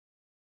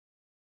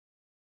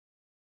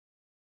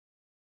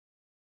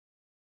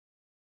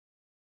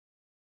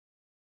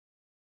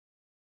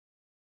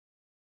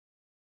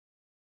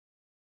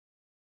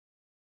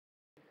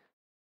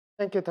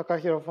Thank you,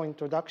 Takahiro, for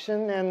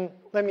introduction. And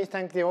let me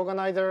thank the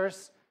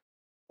organizers,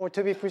 or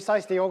to be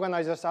precise, the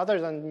organizers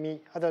other than me,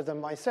 other than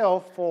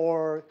myself,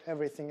 for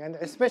everything, and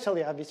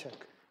especially Abhishek.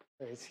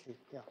 Where is he?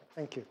 Yeah,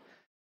 thank you.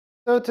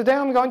 So today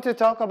I'm going to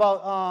talk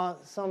about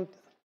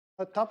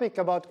a topic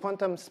about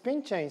quantum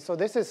spin chains. So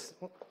this is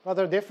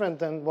rather different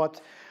than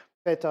what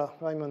Peter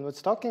Reimann was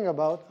talking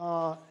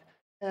about.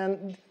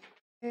 And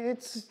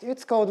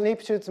it's called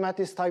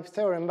Lieb-Schultz-Mattis type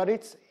theorem, but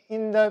it's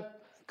in the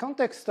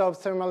context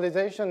of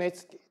thermalization,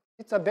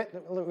 it's a bit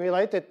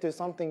related to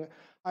something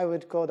I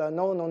would call a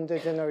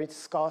non-degenerate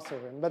scar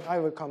theorem, but I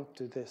will come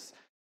to this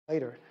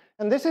later.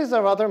 And this is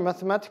a rather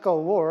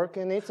mathematical work,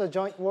 and it's a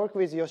joint work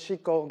with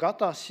Yoshiko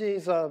Gata.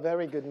 She's a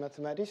very good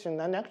mathematician,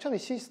 and actually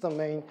she's the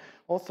main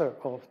author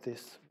of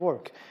this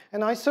work.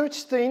 And I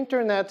searched the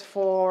internet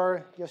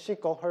for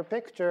Yoshiko, her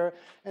picture,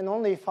 and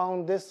only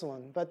found this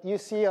one. But you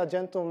see a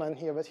gentleman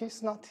here, but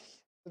he's not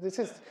here.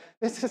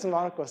 This is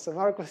Marcos. So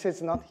Marcos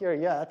is not here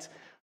yet.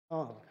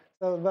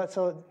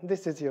 So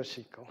this is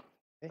Yoshiko.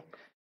 Okay.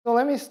 So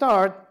let me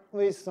start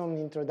with some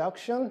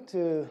introduction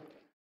to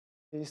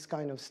this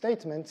kind of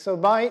statement. So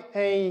by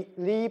a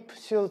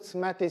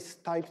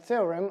Lieb-Schultz-Mattis type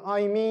theorem,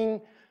 I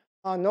mean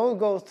a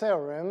no-go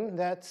theorem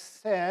that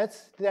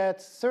says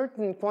that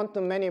certain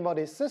quantum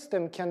many-body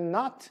system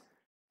cannot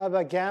have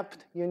a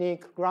gapped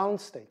unique ground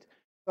state.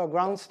 So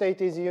ground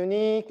state is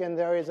unique, and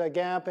there is a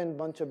gap and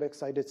bunch of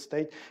excited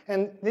state.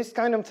 And this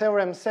kind of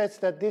theorem says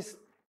that this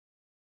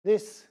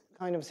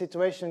kind of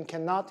situation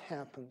cannot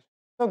happen.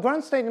 So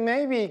ground state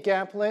may be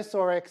gapless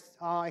or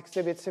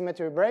exhibit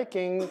symmetry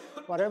breaking,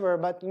 whatever,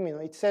 but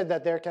it said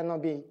that there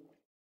cannot be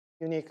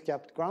unique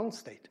gapped ground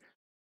state.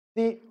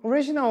 The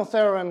original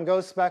theorem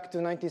goes back to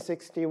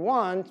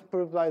 1961,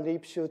 proved by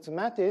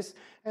Lieb-Schultz-Mattis,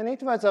 and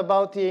it was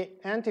about the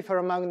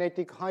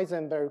antiferromagnetic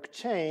Heisenberg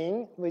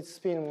chain with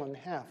spin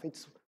 1/2.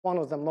 It's one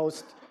of the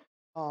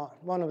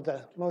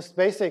most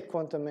basic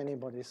quantum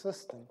many-body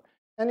system.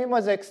 And it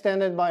was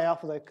extended by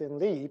Affleck and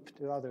Lieb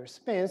to other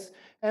spins.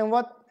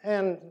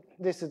 And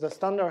this is the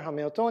standard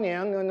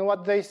Hamiltonian. And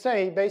what they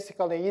say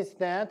basically is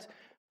that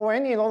for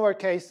any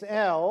lowercase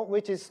l,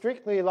 which is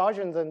strictly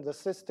larger than the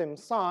system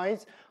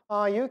size,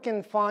 you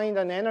can find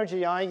an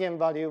energy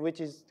eigenvalue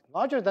which is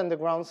larger than the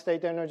ground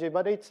state energy,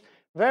 but it's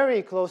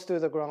very close to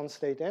the ground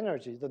state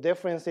energy. The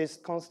difference is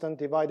constant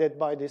divided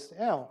by this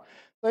L.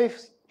 So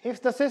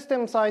if the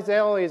system size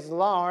L is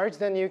large,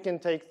 then you can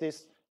take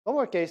this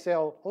lowercase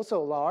l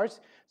also large,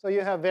 so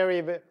you have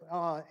very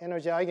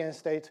energy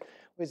eigenstate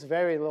with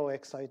very low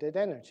excited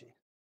energy.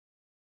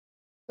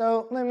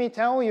 So let me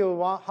tell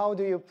you how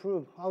do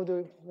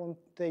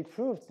they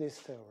prove this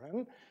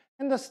theorem?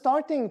 And the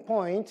starting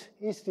point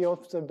is the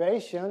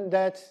observation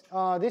that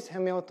this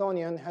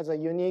Hamiltonian has a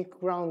unique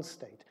ground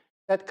state.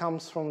 That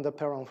comes from the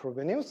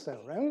Perron-Frobenius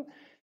theorem.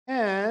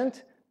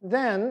 And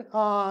then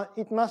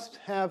it must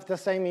have the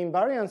same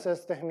invariance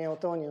as the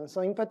Hamiltonian. So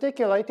in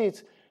particular, it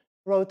is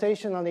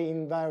rotationally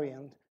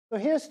invariant. So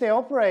here's the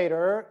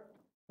operator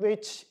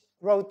which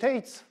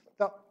rotates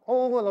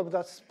all of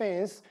the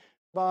spins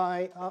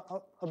by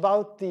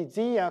about the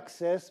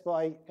z-axis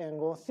by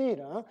angle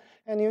theta,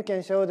 and you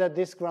can show that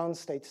this ground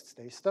state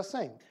stays the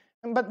same.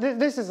 But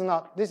this is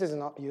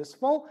not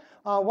useful.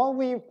 What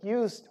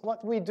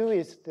we do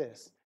is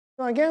this.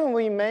 So again,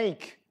 we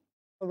make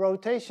a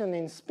rotation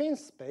in spin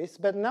space,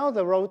 but now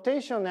the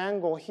rotation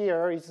angle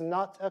here is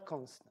not a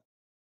constant.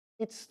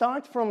 It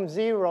starts from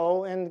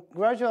 0 and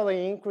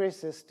gradually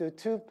increases to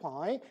 2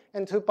 pi.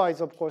 And 2 pi is,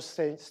 of course,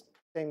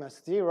 same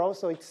as 0,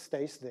 so it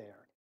stays there.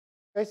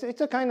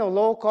 It's a kind of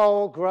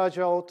local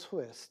gradual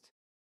twist.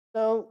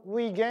 So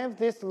we gave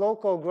this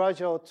local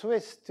gradual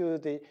twist to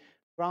the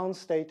ground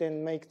state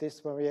and make this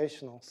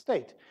variational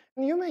state.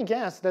 And you may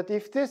guess that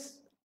if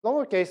this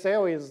lowercase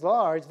l is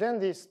large, then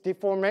this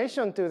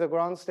deformation to the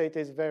ground state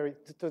is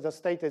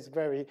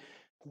very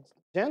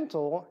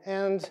gentle,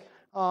 and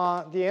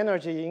the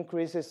energy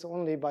increases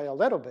only by a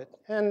little bit.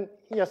 And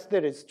yes,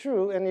 that is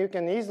true, and you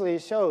can easily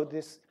show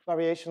this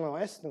variational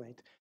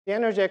estimate. The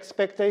energy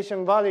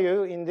expectation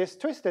value in this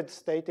twisted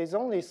state is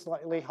only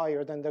slightly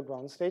higher than the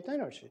ground state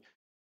energy.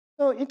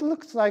 So it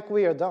looks like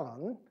we are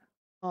done.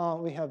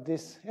 We have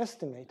this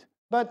estimate.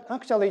 But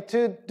actually,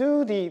 to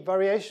do the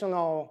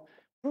variational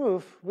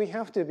proof, we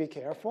have to be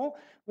careful.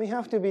 We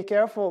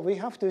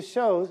have to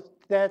show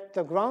that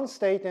the ground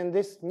state and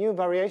this new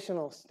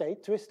variational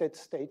state, twisted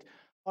state,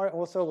 are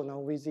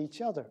orthogonal with each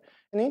other.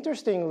 And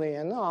interestingly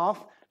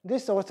enough,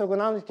 this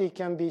orthogonality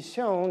can be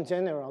shown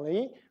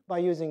generally by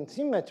using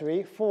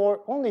symmetry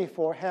only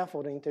for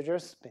half-order integer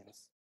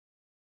spins.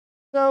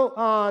 So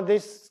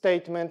this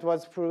statement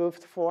was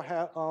proved for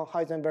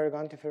Heisenberg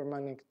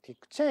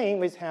antiferromagnetic chain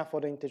with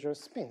half-order integer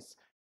spins.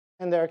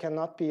 And there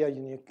cannot be a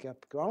unique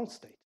gap ground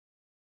state.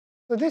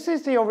 So this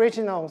is the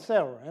original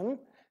theorem.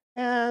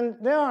 And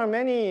there are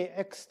many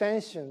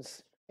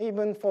extensions,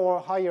 even for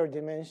higher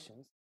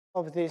dimensions,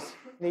 of this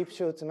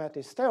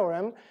Lieb-Schultz-Mattis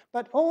theorem.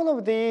 But all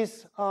of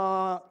these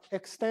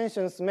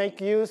extensions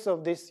make use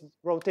of this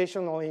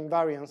rotational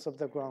invariance of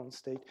the ground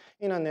state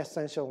in an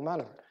essential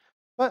manner.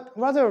 But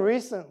rather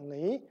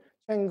recently,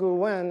 Chenggu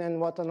Wen and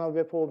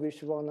Watanabe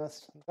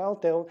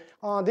Povich-Vanas-Galtel,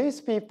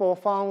 these people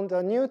found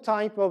a new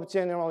type of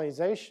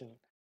generalization.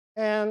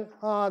 And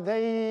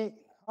they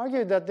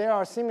argued that there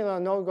are similar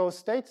no-go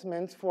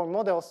statements for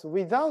models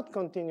without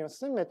continuous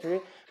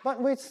symmetry,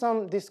 but with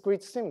some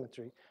discrete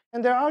symmetry.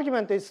 And their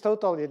argument is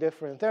totally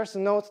different. There's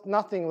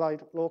nothing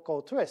like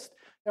local twist.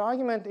 The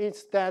argument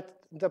is that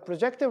the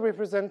projective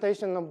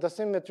representation of the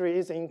symmetry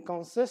is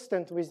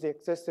inconsistent with the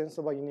existence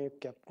of a unique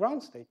gap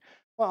ground state.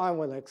 Well, I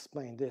will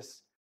explain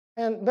this.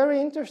 And very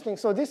interesting.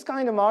 So this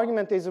kind of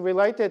argument is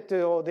related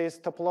to this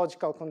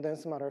topological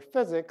condensed matter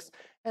physics.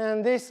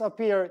 And this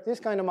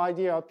kind of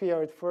idea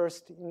appeared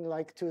first in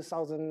like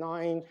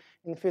 2009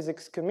 in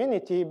physics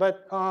community.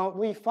 But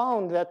we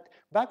found that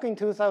back in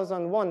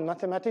 2001,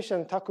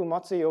 mathematician Taku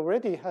Matsui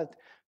already had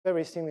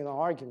very similar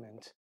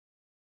argument.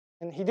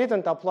 And he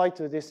didn't apply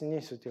to this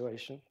new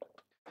situation.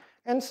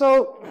 And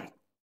so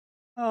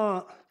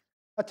a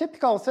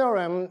typical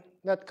theorem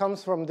that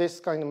comes from this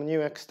kind of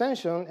new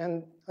extension,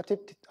 and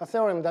a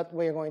theorem that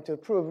we're going to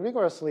prove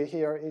rigorously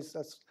here is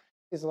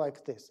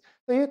like this.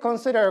 So you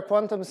consider a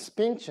quantum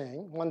spin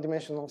chain,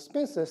 one-dimensional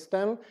spin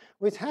system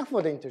with half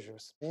of the integer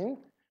spin,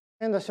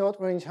 and the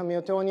short-range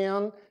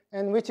Hamiltonian,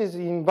 and which is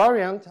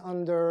invariant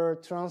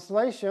under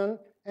translation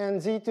and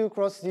Z2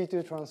 cross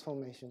Z2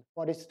 transformation.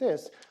 What is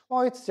this?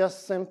 Well, it's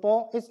just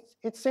simple.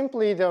 It's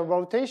simply the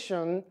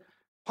rotation,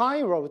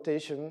 pi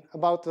rotation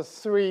about the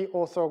three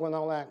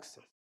orthogonal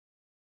axes.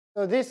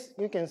 So this,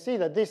 you can see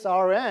that this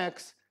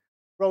Rx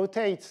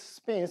rotates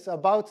spins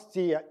about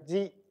the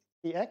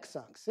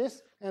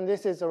x-axis, and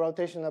this is a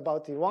rotation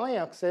about the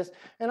y-axis.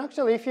 And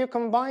actually, if you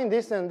combine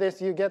this and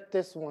this, you get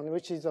this one,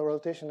 which is a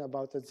rotation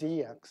about the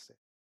z-axis.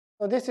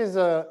 So this is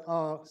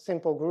a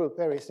simple group,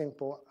 very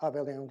simple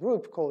abelian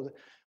group called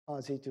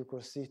Z2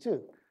 cross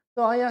Z2.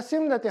 So I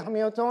assume that the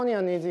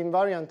Hamiltonian is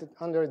invariant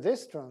under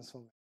this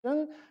transformation.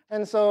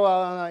 And so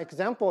an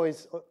example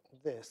is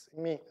this.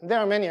 I mean, there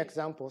are many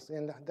examples,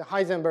 and the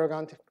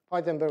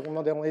Heisenberg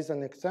model is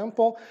an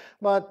example,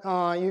 but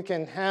you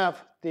can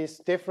have these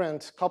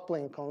different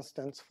coupling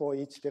constants for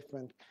each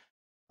different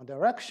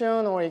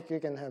direction, or you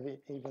can have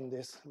even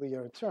this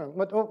weird term.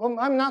 But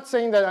I'm not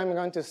saying that I'm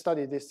going to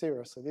study this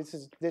seriously.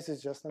 This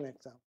is just an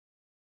example.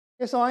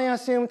 Okay, so I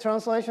assume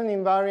translation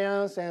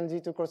invariance and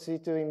Z2 cross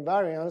Z2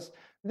 invariance.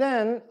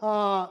 Then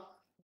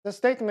the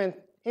statement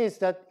is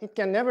that it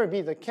can never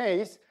be the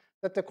case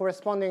that the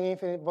corresponding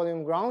infinite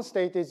volume ground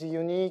state is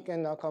unique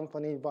and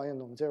accompanied by a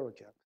non-zero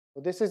gap. So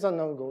this is a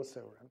no-go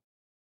theorem.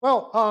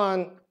 Well,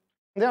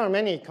 there are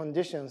many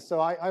conditions.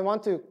 So I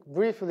want to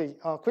briefly,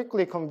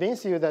 quickly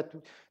convince you that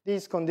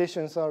these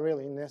conditions are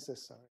really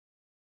necessary.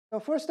 So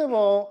first of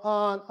all,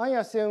 I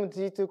assume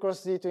Z2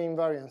 cross Z2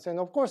 invariance. And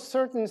of course,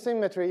 certain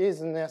symmetry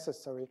is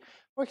necessary.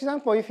 For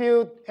example, if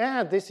you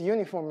add this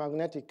uniform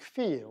magnetic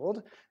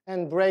field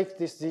and break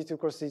this Z2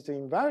 cross Z2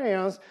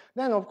 invariance,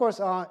 then of course,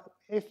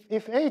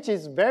 if H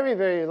is very,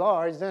 very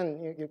large,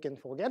 then you can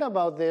forget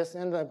about this.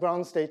 And the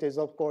ground state is,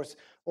 of course,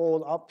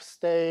 all up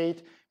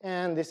state.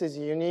 And this is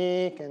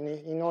unique. And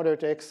in order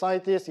to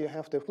excite this, you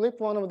have to flip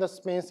one of the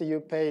spins. So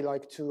you pay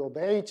like 2 of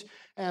H,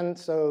 and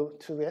so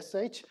 2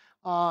 SH.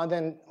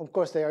 Then, of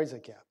course, there is a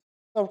gap.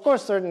 So of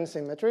course, certain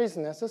symmetry is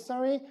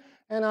necessary.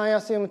 And I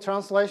assume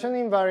translation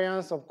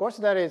invariance, of course,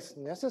 that is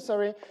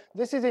necessary.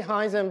 This is a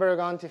Heisenberg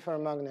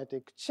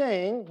antiferromagnetic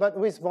chain, but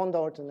with bond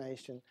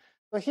alternation.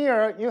 So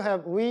here you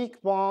have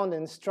weak bond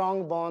and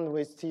strong bond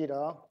with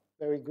theta,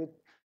 very good,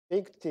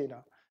 big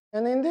theta.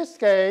 And in this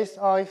case,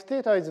 if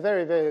theta is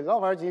very, very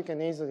large, you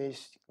can easily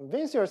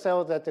convince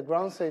yourself that the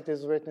ground state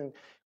is written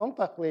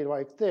compactly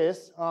like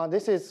this.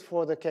 This is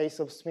for the case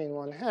of spin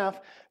 1/2.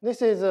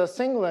 This is a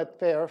singlet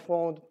pair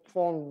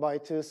formed by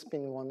 2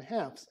 spin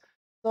 1/2s.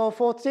 So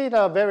for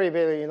theta very,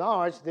 very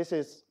large, this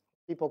is,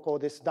 people call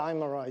this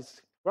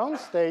dimerized ground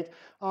state.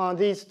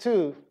 These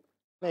two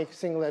make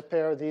singlet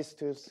pair, these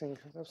two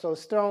singlet. So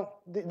strong,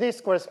 this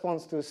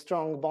corresponds to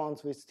strong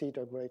bonds with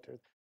theta greater than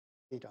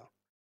theta.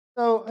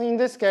 So in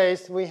this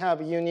case, we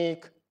have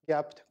unique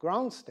gapped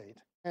ground state,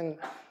 and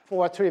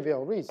for a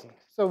trivial reason.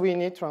 So we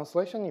need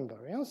translation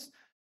invariance.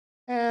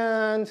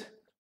 And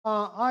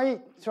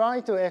I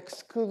try to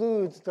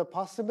exclude the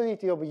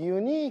possibility of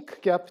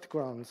unique gapped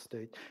ground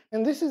state.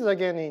 And this is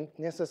again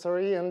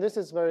necessary, and this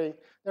is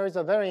there is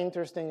a very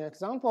interesting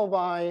example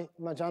by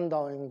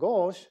Majandal and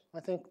Ghosh. I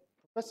think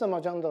Professor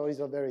Majandal is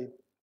a very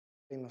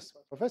famous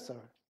professor.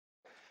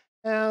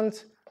 And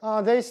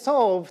they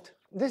solved,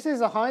 this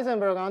is a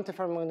Heisenberg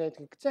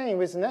antiferromagnetic chain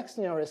with next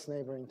nearest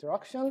neighbor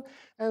interaction.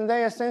 And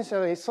they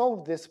essentially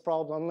solved this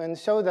problem and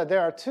showed that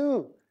there are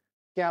 2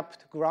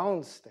 gapped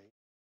ground states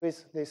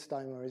with this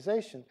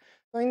dimerization.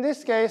 So in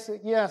this case,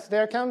 yes,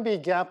 there can be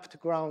gapped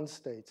ground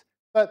states,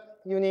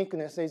 but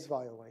uniqueness is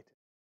violated.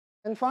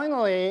 And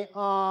finally,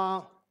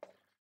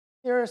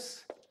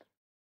 here's,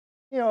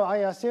 I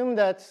assume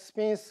that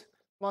spins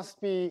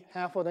must be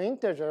half of the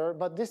integer,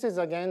 but this is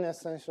again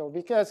essential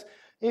because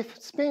if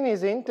spin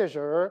is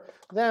integer,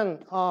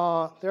 then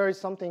there is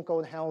something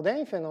called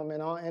Haldane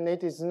phenomena, and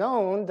it is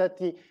known that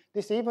the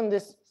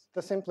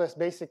simplest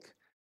basic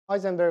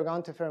Heisenberg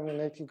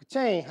antiferromagnetic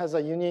chain has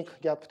a unique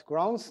gapped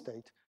ground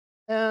state.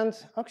 And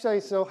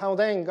actually, so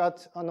Haldane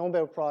got a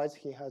Nobel Prize.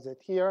 He has it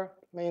here,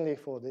 mainly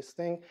for this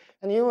thing.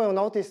 And you will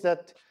notice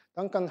that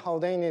Duncan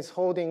Haldane is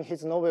holding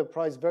his Nobel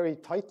Prize very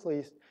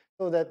tightly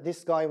so that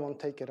this guy won't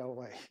take it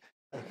away.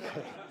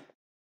 Okay.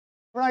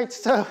 Right,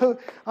 so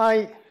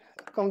I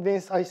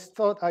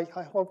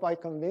hope I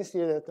convinced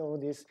you that all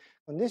these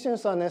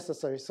conditions are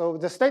necessary. So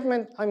the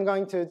statement I'm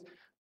going to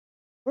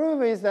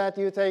prove is that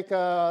you take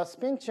a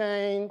spin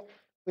chain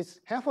with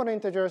half-order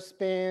integer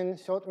spin,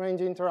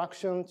 short-range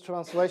interaction,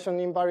 translation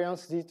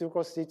invariance, D2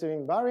 cross D2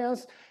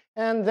 invariance,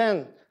 and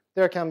then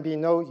there can be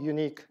no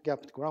unique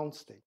gapped ground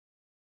state.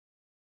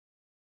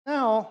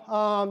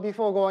 Now,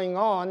 before going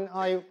on,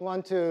 I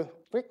want to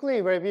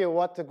quickly review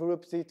what the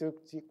group D2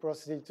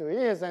 cross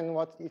D2 is and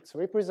what its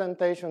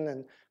representation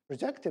and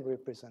projective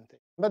representation.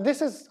 But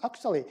this is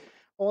actually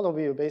all of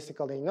you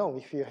basically know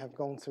if you have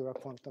gone through a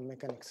quantum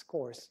mechanics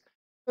course.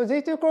 So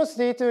D2 cross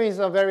D2 is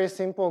a very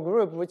simple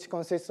group which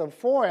consists of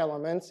 4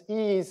 elements.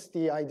 E is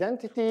the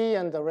identity,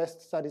 and the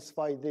rest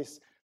satisfy this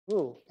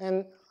rule.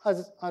 And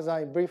as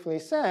I briefly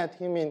said,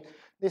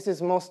 this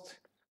is most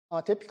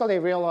typically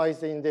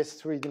realized in this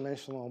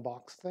 3-dimensional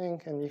box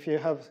thing. And if you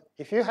have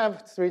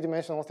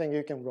 3-dimensional thing,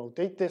 you can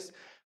rotate this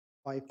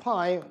by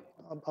pi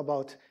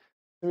about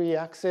 3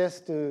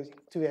 axes to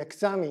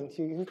examine.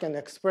 You can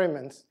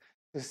experiment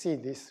to see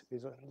this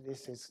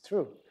is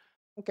true.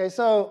 Okay,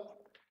 so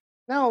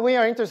now we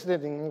are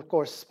interested in, of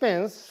course,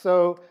 spins.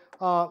 So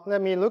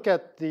let me look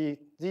at the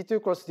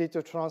D2 cross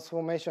D2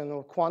 transformation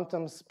of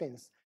quantum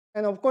spins.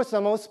 And of course,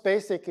 the most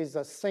basic is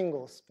a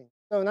single spin.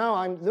 So now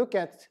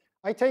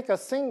I take a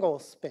single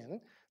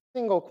spin,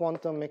 single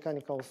quantum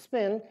mechanical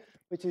spin,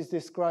 which is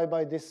described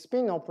by this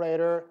spin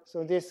operator.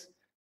 So this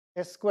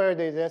S squared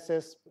is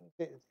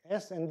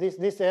S, and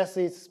this S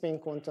is spin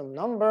quantum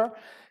number.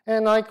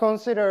 And I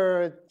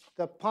consider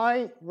the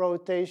pi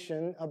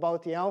rotation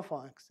about the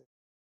alpha axis.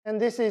 And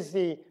this is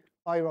the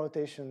pi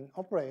rotation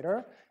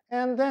operator.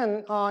 And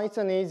then it's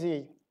an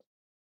easy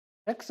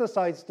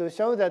exercise to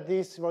show that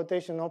these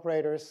rotation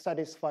operators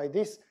satisfy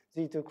this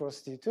Z2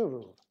 cross D2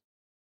 rule.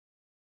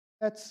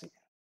 That's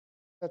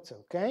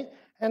okay.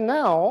 And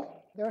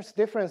now there's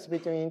difference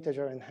between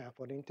integer and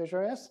half-order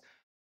integer S.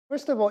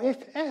 First of all, if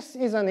S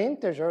is an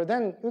integer,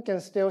 then you can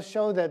still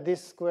show that the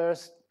square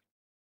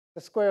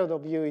root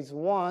of U is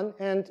 1,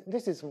 and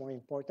this is more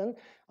important.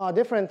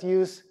 Different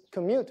U's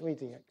commute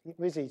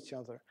with each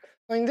other.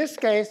 So in this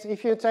case,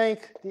 if you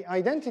take the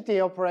identity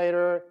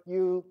operator,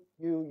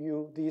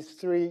 these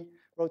 3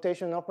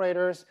 rotation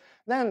operators,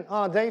 then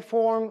they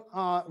form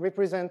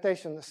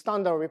representation,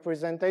 standard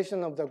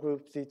representation of the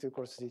group D2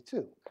 cross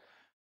D2.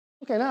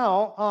 Okay,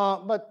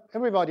 now, but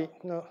everybody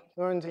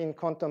learned in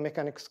quantum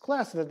mechanics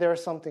class that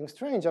there's something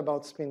strange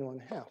about spin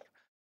 1/2.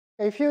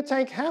 If you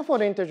take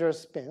half-order integer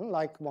spin,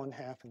 like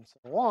 1/2 and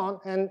so on,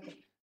 and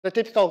the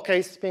typical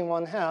case spin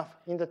 1/2,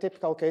 in the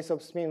typical case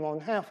of spin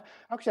 1/2,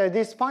 actually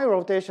these pi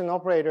rotation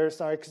operators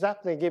are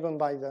exactly given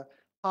by the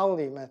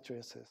Pauli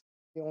matrices.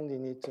 You only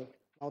need to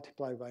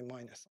multiply by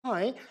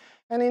 -I.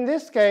 And in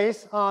this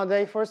case,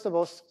 first of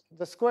all,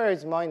 the square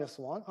is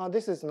 -1.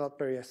 This is not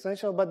very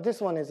essential, but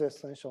this one is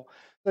essential.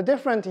 The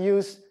different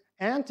U's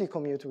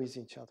anti-commute with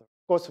each other.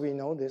 Of course, we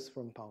know this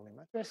from Pauli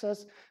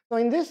matrices. So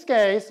in this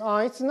case,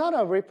 it's not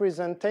a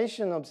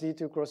representation of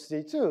Z2 cross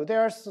Z2.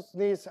 There are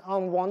these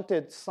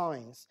unwanted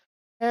signs.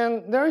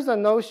 And there is a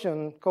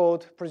notion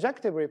called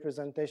projective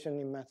representation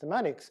in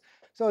mathematics.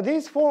 So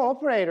these 4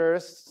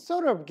 operators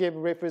sort of give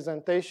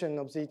representation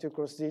of Z2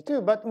 cross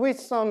Z2, but with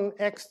some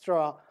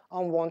extra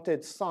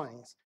unwanted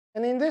signs.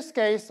 And in this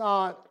case,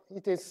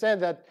 it is said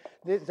that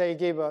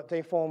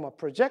they form a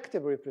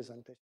projective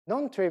representation,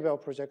 non-trivial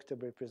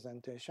projective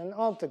representation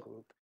of the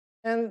group.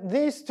 And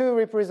these 2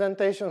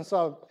 representations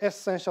are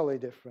essentially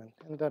different,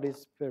 and that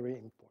is very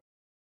important.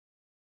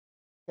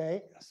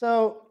 Okay,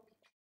 so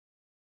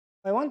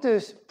I want to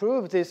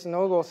prove this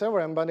no-go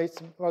theorem, but it's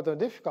rather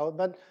difficult.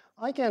 But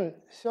I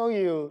can show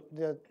you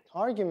the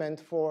argument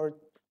for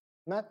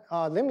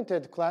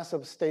limited class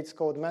of states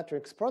called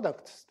matrix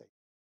product state.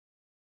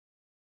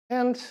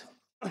 And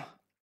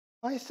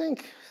I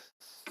think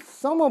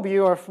some of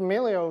you are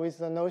familiar with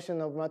the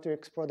notion of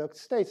matrix product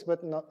states,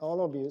 but not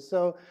all of you.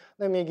 So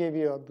let me give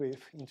you a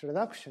brief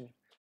introduction.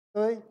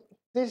 So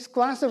this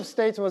class of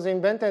states was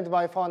invented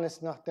by Furness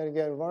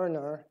Nachtergaele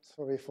Werner,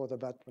 sorry for the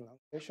bad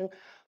pronunciation,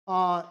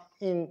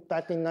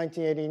 back in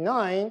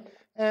 1989.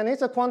 And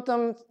it's a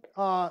quantum,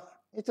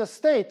 it's a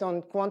state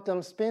on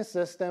quantum spin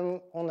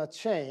system on a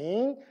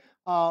chain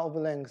of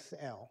length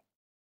L.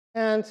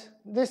 And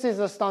this is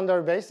a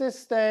standard basis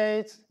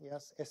state,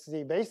 yes,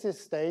 SD basis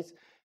state.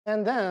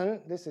 And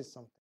then this is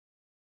something.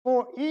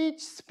 For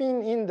each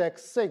spin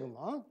index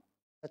sigma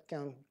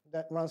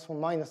that runs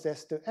from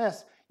 -S to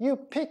S, you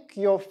pick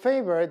your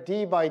favorite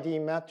D by D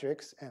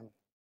matrix M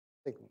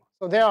sigma.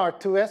 So there are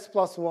 2S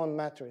plus 1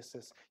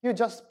 matrices. You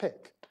just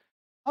pick.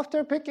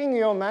 After picking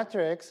your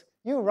matrix,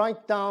 you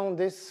write down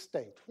this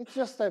state. It's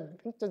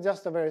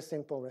just a very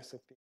simple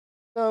recipe.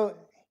 So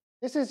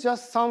This is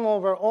just sum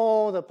over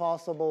all the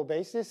possible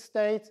basis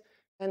states.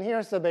 And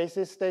here's the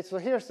basis state. So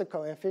here's the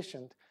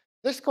coefficient.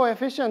 This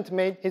coefficient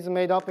is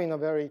made up in a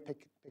very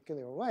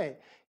peculiar way.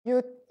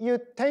 You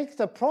take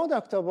the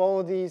product of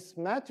all these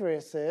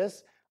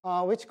matrices,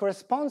 which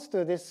corresponds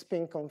to this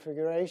spin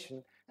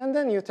configuration, and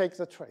then you take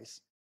the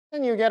trace.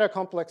 And you get a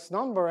complex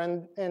number,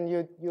 and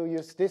you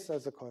use this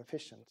as a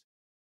coefficient.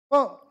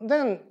 Well,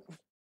 then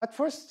at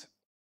first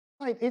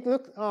sight,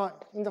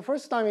 in the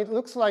first time, it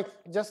looks like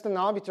just an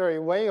arbitrary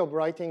way of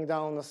writing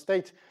down a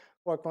state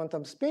for a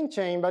quantum spin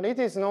chain, but it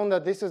is known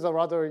that this is a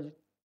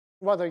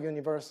rather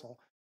universal.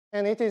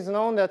 And it is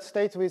known that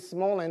states with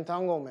small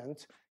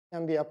entanglement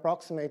can be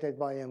approximated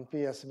by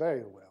MPS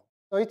very well.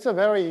 So it's a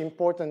very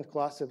important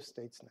class of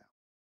states now.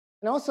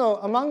 And also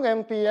among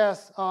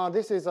MPS,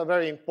 this is a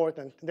very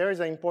important, there is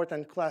an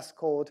important class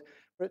called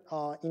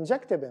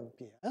injective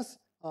MPS.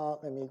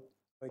 Let me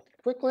write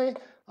quickly.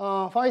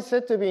 Phi is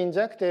said to be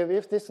injective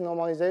if this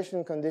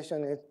normalization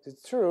condition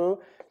is true,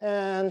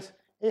 and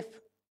if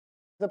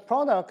the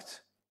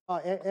product,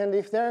 and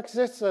if there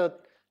exists a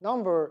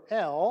number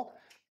L,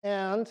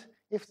 and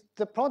if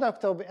the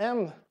product of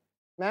M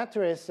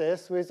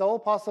matrices with all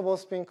possible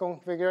spin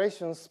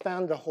configurations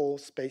span the whole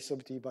space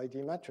of D by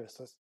D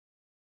matrices.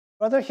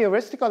 Rather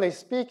heuristically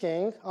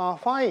speaking,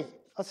 phi,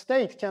 a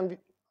state can be,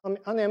 an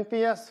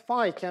MPS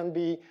phi can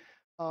be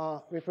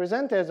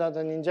represented as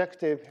an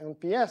injective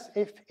MPS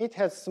if it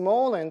has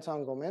small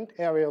entanglement,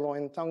 area law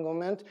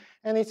entanglement,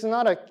 and it's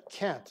not a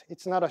cat,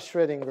 it's not a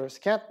Schrödinger's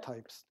cat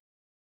types.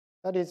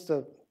 That is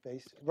the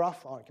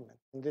rough argument,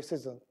 and this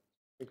is a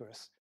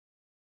rigorous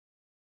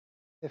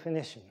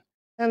definition.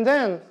 And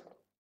then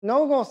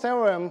no-go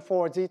theorem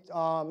for the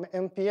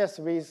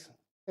MPS reads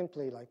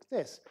simply like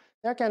this.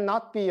 There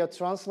cannot be a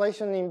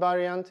translation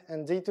invariant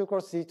and Z2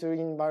 cross Z2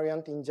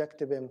 invariant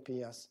injective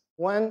MPS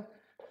when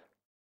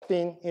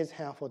spin is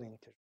half-order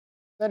integer.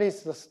 That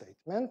is the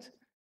statement.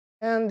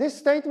 And this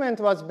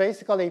statement was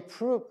basically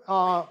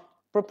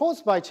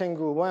proposed by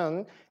Cheng-Gu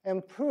Wen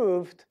and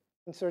proved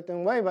in a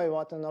certain way by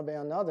Watanabe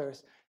and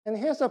others. And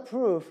here's a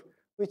proof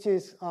which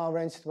is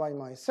arranged by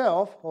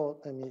myself. Well,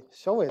 let me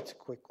show it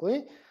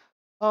quickly.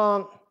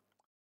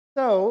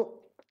 So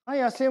I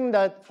assume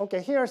that,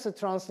 okay, here's a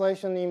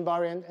translation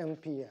invariant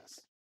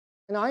MPS.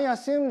 And I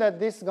assume that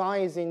this guy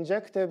is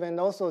injective and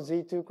also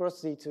Z2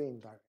 cross Z2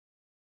 invariant.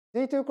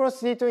 Z2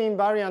 cross Z2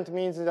 invariant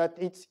means that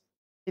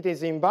it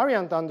is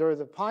invariant under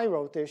the pi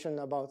rotation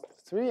about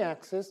 3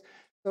 axes.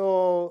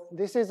 So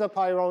this is a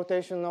pi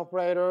rotation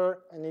operator,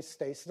 and it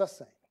stays the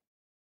same.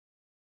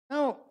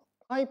 Now,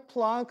 I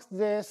plug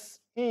this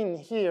in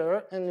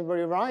here and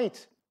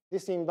rewrite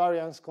this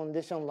invariance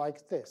condition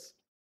like this.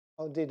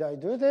 How did I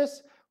do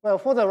this? Well,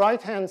 for the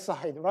right-hand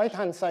side,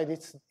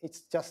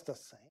 it's just the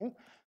same.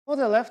 For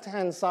the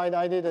left-hand side,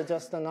 I did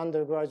just an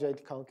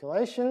undergraduate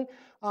calculation.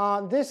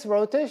 This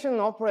rotation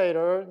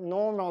operator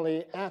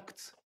normally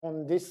acts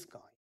on this guy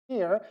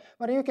here,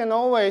 but you can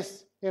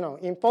always,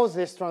 impose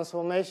this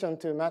transformation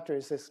to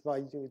matrices by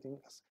using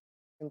a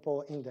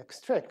simple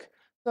index trick.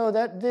 So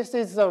that this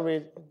is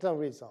the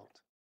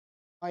result.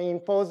 I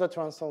impose the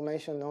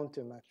transformation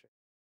onto matrix.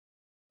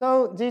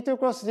 So Z2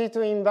 cross Z2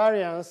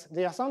 invariance,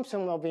 the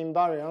assumption of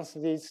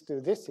invariance leads to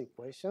this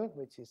equation,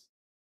 which is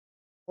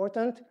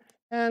important.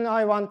 And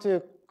I want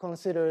to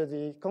consider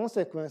the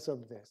consequence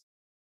of this.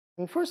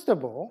 And first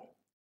of all,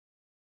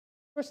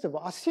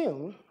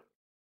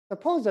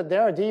 suppose that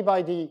there are D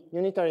by D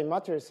unitary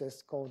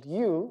matrices called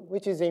U,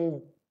 which is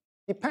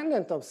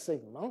independent of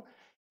sigma,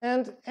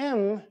 and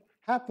M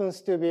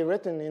happens to be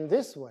written in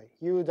this way,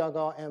 U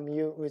daga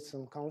MU with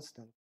some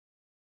constant.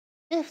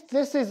 If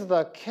this is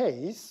the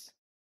case,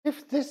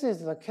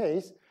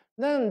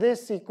 then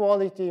this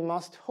equality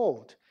must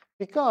hold.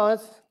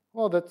 Because,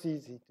 well, that's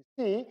easy to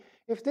see.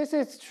 If this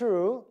is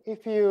true,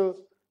 if you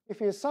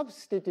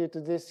substitute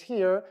this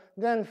here,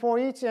 then for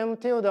each M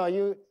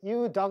tilde,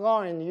 U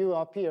daga and U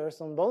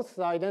appears on both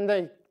sides,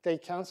 and they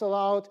cancel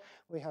out.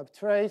 We have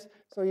trace,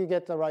 so you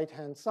get the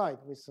right-hand side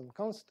with some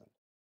constant.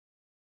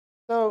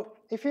 So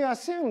if you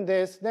assume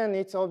this, then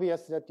it's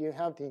obvious that you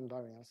have the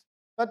invariance.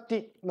 But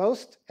the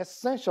most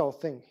essential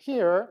thing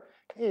here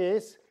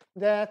is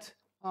that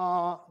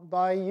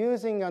by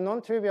using a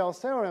non-trivial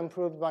theorem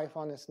proved by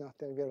Fanes,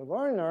 Nachtergel,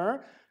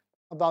 Werner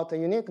about the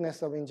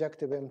uniqueness of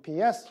injective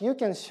MPS, you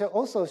can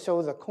also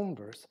show the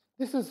converse.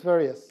 This is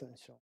very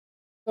essential.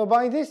 So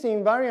by this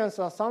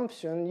invariance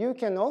assumption, you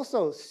can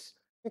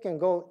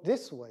go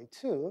this way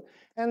too,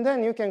 and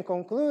then you can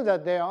conclude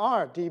that there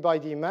are D by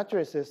D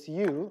matrices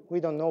U. We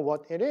don't know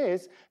what it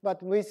is,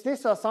 but with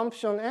this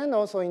assumption and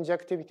also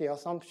injectivity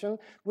assumption,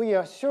 we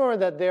are sure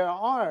that there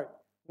are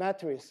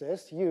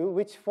matrices U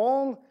which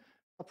form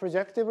a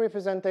projective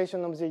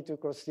representation of Z2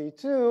 cross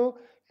Z2,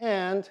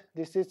 and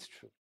this is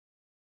true.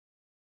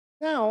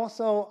 Now,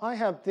 so I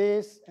have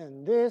this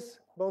and this,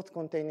 both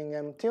containing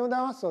M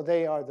tilde, so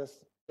they are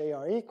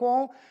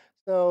equal.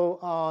 So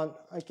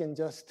I can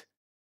just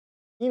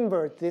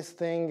invert this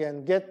thing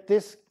and get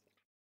this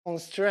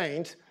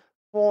constraint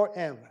for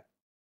M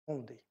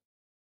only.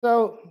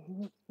 So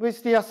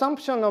with the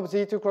assumption of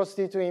Z2 cross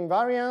Z2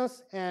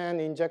 invariance and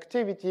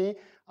injectivity,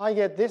 I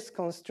get this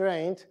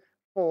constraint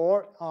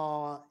for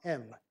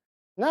M.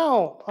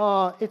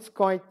 Now, it's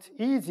quite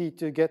easy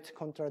to get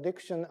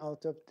contradiction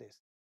out of this.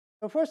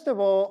 So first of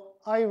all,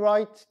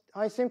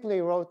 I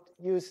simply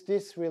use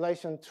this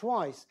relation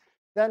twice.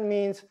 That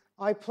means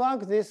I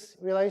plug this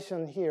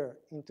relation here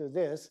into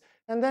this,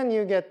 and then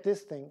you get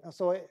this thing.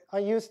 So I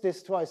use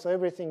this twice, so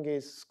everything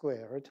is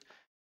squared.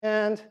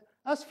 And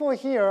as for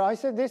here, I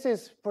said this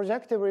is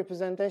projective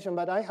representation,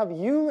 but I have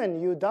U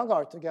and U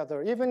Dhar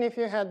together. Even if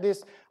you had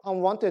this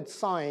unwanted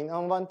sign,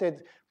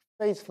 unwanted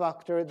phase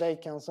factor, they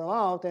cancel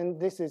out, and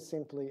this is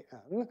simply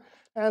M.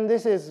 And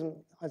this is,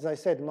 as I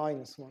said,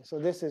 -1. So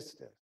this is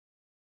this.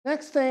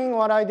 Next thing,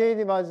 what I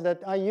did was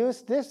that I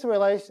used this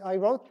relation. I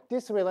wrote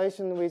this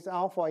relation with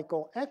alpha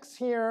equal x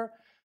here.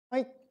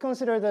 I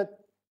consider that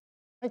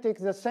I take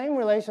the same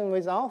relation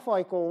with alpha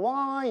equal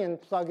y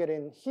and plug it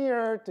in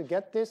here to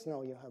get this.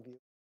 No, you have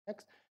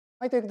x.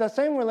 I take the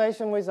same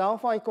relation with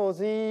alpha equals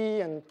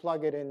z and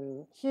plug it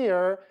in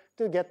here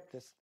to get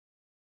this.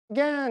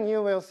 Again,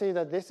 you will see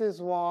that this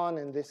is 1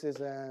 and this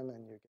is m,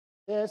 and you get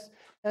this.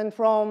 And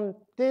from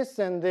this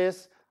and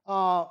this,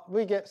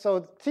 we get,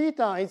 so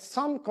theta is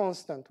some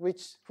constant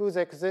whose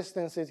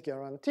existence is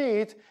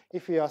guaranteed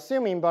if you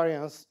assume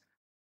invariance,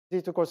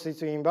 Z2 cross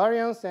Z2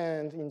 invariance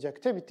and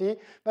injectivity.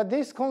 But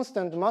this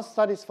constant must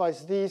satisfy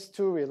these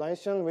two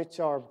relations, which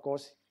are, of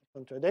course,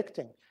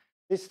 contradicting.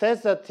 It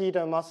says that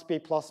theta must be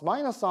plus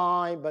minus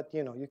I, but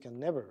you can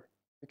never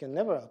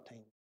obtain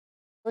it.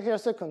 So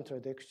here's a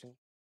contradiction.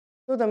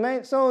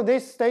 So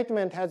this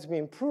statement has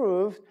been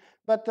proved,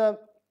 but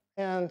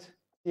and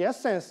the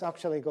essence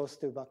actually goes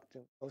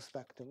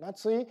back to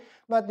Matsui.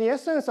 But the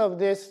essence of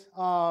this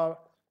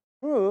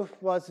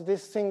proof was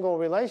this single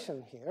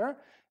relation here.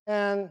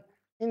 And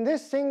in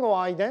this single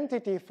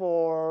identity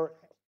for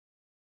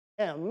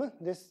M,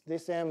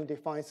 this M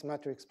defines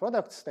matrix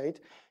product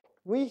state,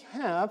 we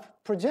have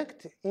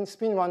in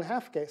spin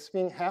 1/2 case,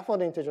 spin half of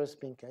the integer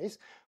spin case,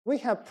 we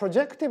have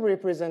projective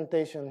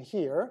representation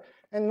here,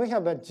 and we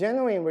have a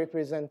genuine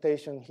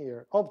representation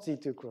here of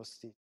Z2 cross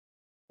Z2.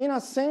 In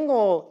a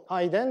single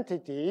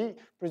identity,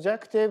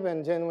 projective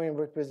and genuine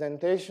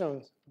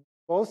representations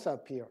both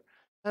appear.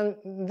 And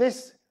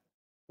this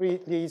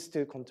leads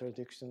to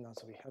contradiction,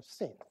 as we have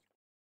seen.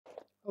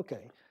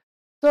 OK.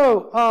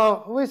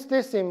 So with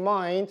this in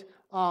mind,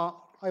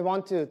 I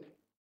want to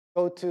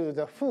go to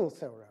the full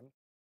theorem.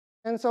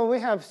 And so we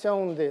have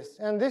shown this.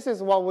 And this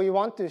is what we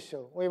want to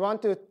show.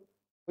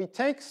 We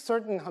take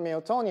certain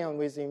Hamiltonian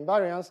with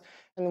invariance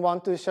and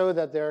want to show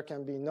that there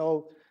can be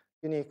no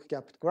unique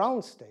gapped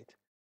ground state.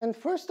 And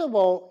first of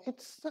all,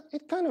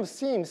 it kind of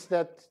seems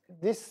that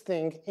this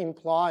thing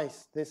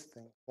implies this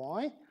thing.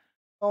 Why?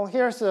 Well,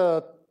 here's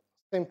a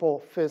simple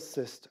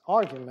physicist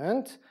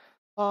argument.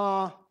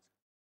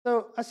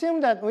 So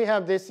assume that we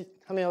have this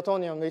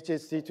Hamiltonian, which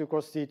is Z2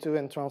 cross Z2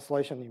 and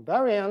translation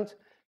invariant,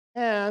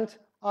 and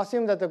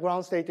assume that the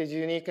ground state is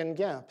unique and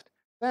gapped.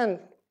 Then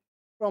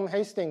from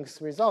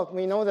Hastings' result,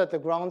 we know that the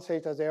ground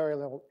state has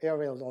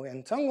areal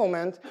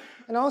entanglement.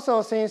 And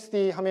also, since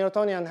the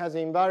Hamiltonian has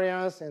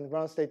invariance and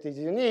ground state is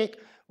unique,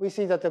 we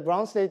see that the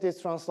ground state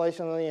is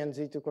translationally and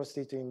Z2 cross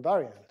Z2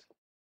 invariant.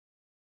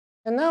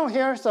 And now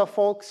here's a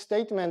folk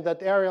statement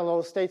that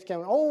areal state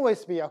can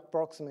always be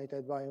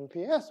approximated by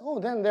MPS. Oh,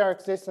 then there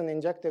exists an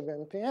injective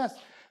MPS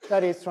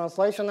that is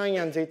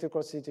translationally and Z2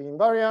 cross Z2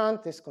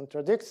 invariant. This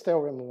contradicts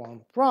theorem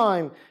 1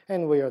 prime,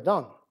 and we are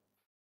done.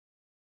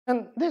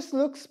 And this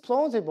looks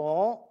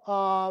plausible,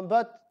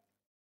 but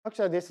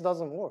actually this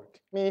doesn't work.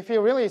 I mean, if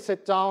you really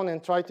sit down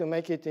and try to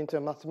make it into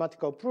a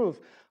mathematical proof,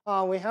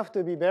 we have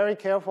to be very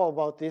careful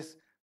about this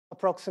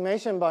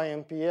approximation by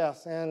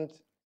MPS. And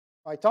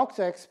I talk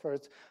to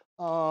experts.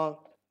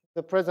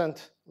 The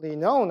presently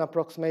known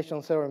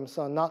approximation theorems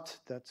are not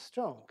that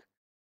strong.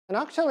 And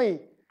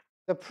actually,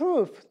 the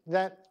proof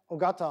that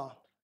Ogata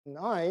and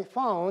I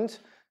found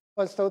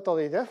was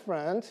totally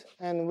different.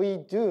 And we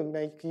do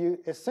make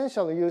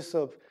essential use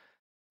of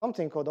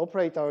something called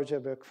operator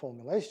algebraic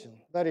formulation.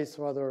 That is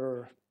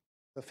rather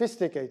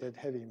sophisticated,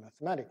 heavy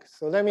mathematics.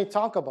 So let me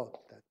talk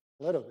about that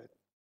a little bit.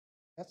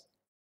 Yes?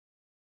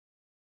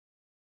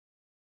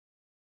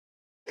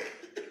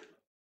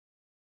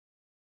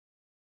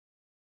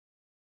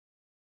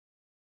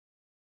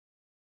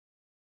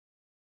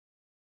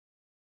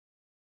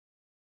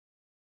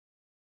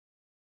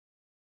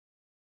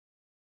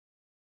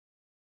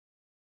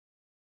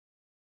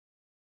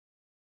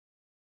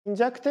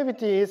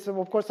 Injectivity is,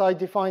 of course, I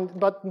defined,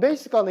 but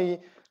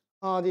basically,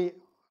 the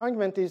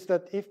argument is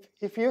that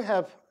if you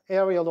have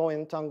areal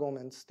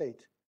entanglement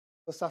state,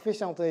 so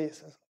sufficiently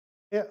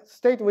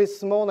state with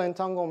small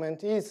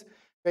entanglement is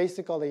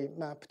basically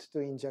mapped to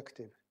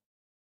injective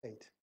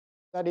state.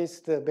 That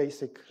is the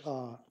basic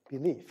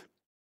belief.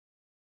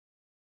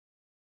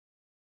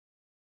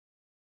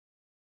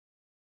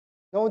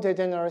 No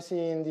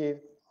degeneracy in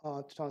the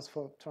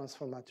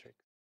transfer matrix.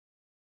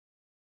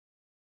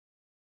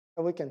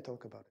 So we can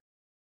talk about it.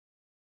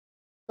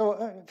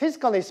 So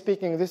physically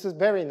speaking, this is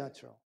very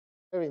natural.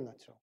 very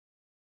natural.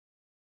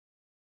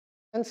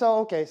 And so,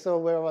 okay, so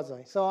where was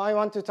I? So I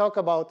want to talk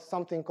about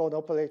something called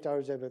operator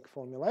algebraic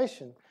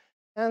formulation.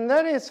 And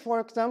that is, for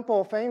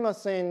example,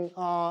 famous in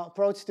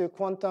approach to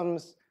quantum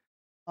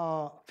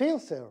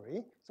field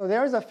theory. So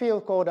there is a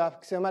field called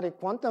axiomatic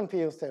quantum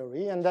field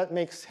theory, and that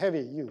makes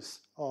heavy use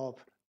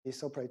of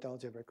this operator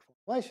algebraic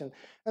formulation.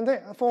 And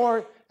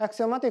for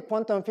axiomatic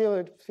quantum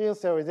field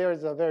theory, there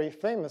is a very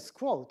famous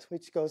quote,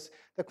 which goes,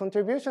 the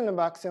contribution of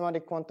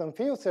axiomatic quantum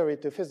field theory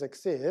to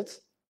physics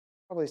is,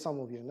 probably some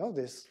of you know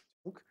this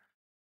book,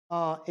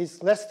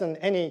 is less than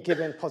any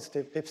given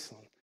positive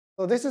epsilon.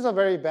 So this is a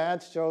very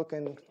bad joke,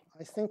 and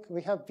I think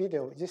we have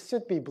video. This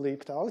should be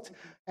bleeped out.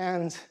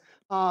 And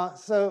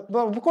but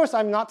of course,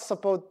 I'm not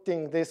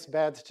supporting this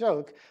bad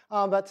joke.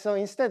 But so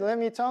instead, let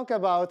me talk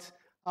about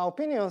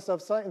opinions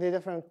of slightly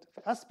different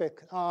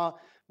aspect.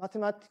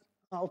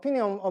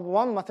 Opinion of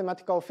one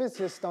mathematical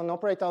physicist on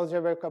operator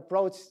algebraic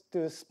approach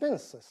to spin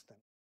system.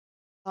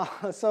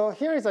 So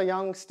here is a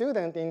young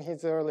student in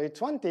his early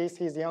 20s.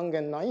 He's young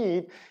and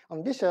naive,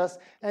 ambitious,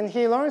 and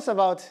he learns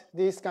about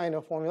this kind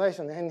of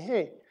formulation. And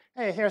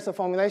here's a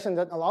formulation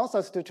that allows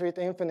us to treat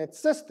infinite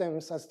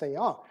systems as they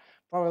are.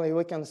 Probably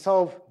we can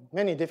solve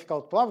many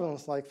difficult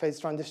problems like phase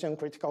transition,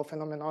 critical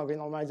phenomenon,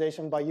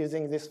 renormalization by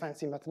using this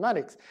fancy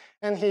mathematics.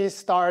 And he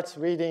starts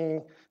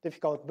reading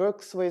difficult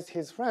books with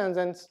his friends.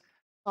 And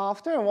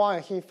after a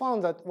while, he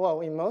found that,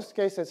 well, in most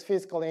cases,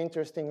 physically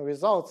interesting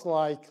results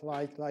like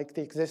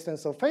the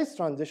existence of phase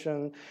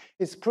transition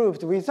is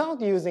proved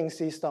without using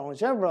C-star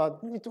algebra.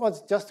 It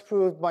was just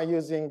proved by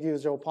using the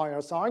usual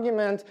Poyer's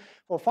argument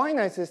for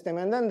finite system,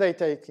 and then they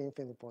take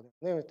infinite bottom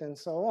limit and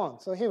so on.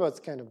 So he was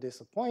kind of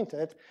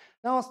disappointed.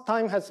 Now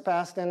time has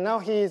passed, and now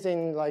he's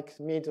in like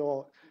mid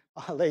or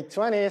late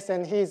 20s,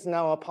 and he's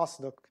now a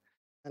postdoc.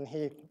 And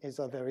he is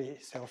a very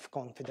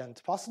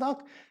self-confident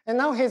postdoc. And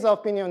now his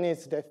opinion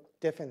is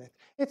definite.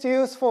 It's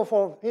useful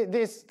for,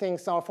 these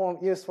things are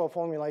useful for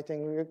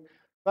formulating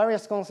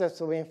various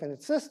concepts of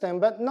infinite system,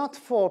 but not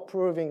for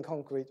proving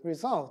concrete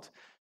result.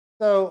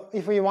 So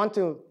if we want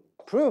to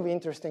prove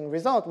interesting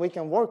result, we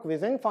can work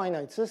within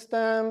finite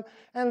system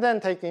and then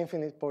take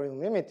infinite bottom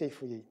limit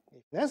if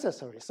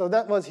necessary. So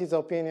that was his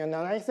opinion.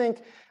 And I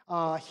think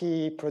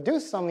he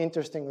produced some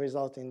interesting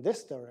result in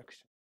this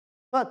direction.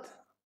 But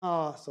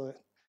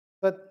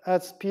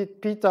as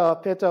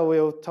Peter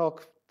will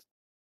talk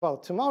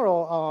about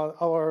tomorrow,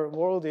 our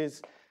world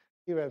is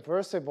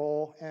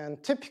irreversible,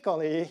 and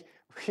typically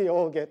we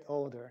all get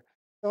older.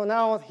 So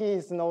now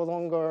he's no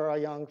longer a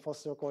young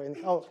postdoc.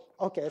 Oh,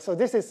 okay. So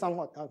this is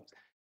somewhat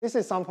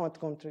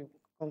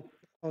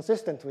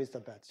consistent with the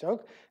bad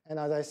joke. And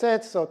as I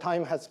said, so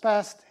time has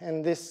passed,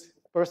 and this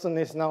person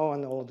is now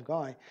an old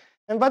guy.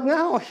 But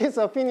now his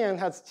opinion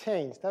has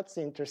changed. That's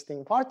the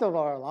interesting part of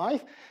our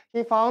life.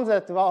 He found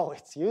that, wow,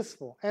 it's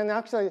useful. And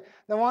actually,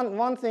 the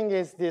one thing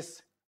is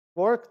this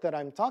work that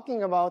I'm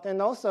talking about.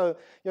 And also,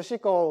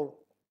 Yoshiko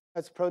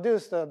has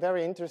produced a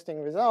very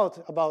interesting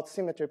result about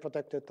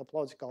symmetry-protected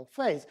topological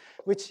phase,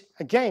 which,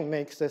 again,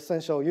 makes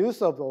essential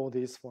use of all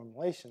these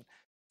formulations.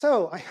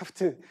 So I have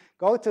to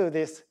go to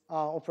this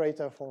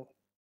operator for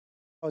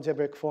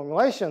algebraic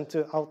formulation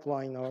to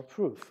outline our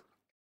proof.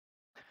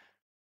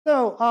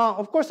 So,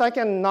 of course, I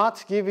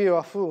cannot give you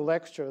a full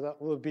lecture.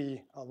 That will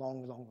be a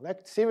long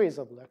series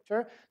of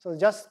lecture. So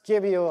just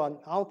give you an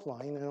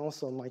outline, and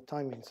also my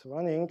time is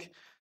running.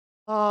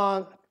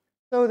 So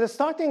the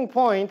starting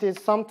point is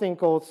something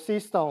called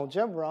C-star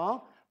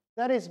algebra.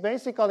 That is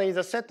basically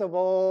the set of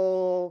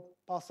all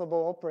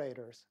possible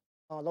operators,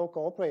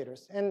 local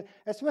operators. And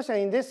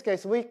especially in this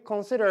case, we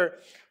consider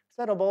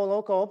set of all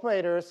local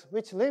operators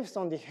which lives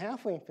on the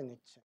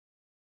half-infinite chain.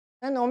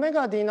 And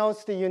omega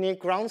denotes the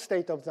unique ground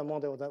state of the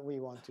model that we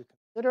want to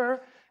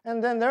consider.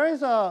 And then there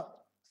is a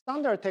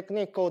standard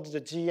technique called the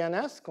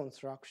GNS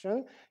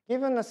construction.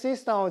 Given a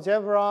C-star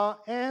algebra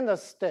and a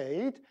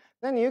state,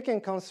 then you can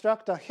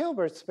construct a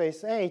Hilbert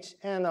space H,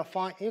 and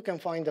you can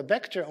find a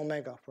vector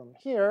omega from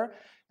here.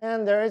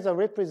 And there is a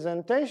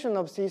representation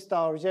of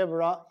C-star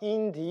algebra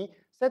in the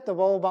set of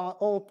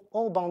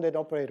all bounded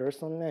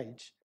operators on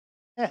H.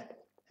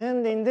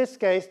 And in this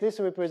case, this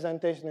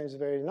representation is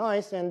very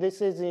nice, and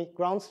this is the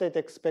ground state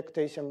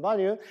expectation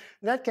value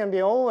that can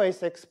be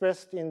always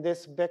expressed in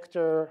this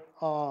vector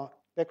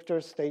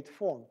state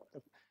form,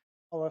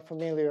 our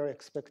familiar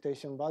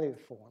expectation value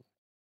form.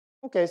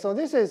 Okay, so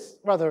this is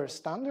rather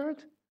standard.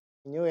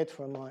 I knew it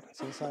from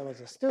since I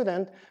was a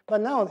student,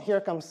 but now here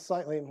comes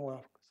slightly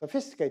more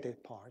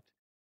sophisticated part.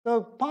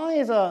 So pi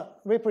is a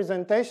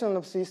representation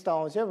of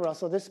C-star algebra.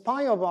 So this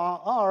pi of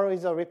R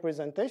is a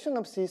representation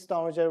of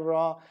C-star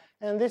algebra.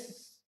 And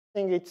this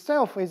thing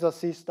itself is a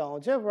C-star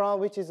algebra,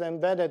 which is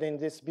embedded in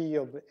this B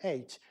of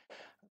H.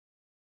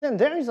 Then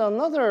there is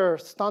another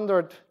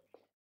standard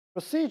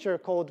procedure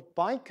called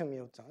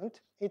bicommutant.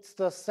 It's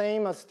the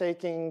same as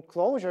taking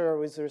closure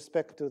with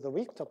respect to the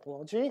weak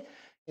topology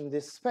in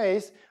this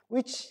space,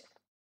 which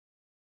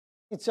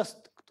it's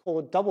just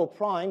called double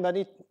prime, but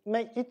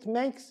it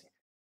makes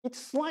it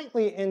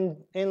slightly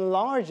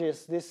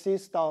enlarges this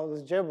C-star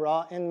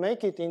algebra and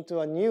make it into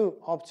a new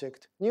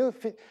object, new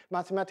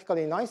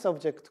mathematically nice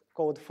object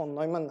called von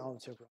Neumann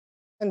algebra.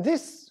 And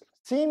this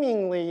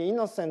seemingly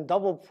innocent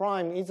double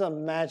prime is a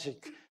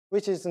magic,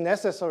 which is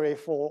necessary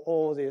for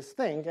all these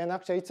things. And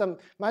actually, it's a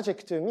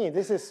magic to me.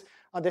 This is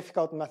a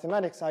difficult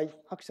mathematics,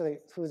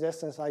 whose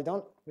essence I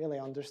don't really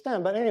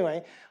understand. But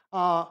anyway,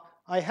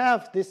 I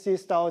have this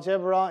C-star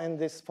algebra and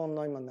this von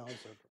Neumann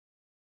algebra.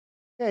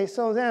 Okay,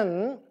 so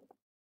then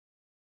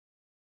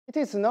it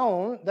is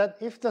known that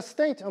if the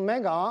state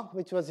omega,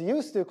 which was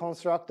used to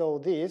construct all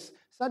these,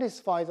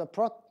 satisfies a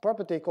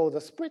property called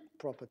the split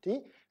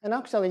property, and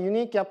actually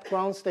unique gap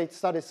ground state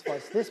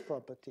satisfies this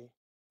property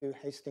to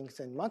Hastings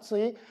and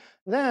Matsui,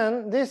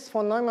 then this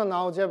von Neumann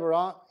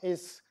algebra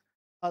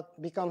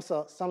becomes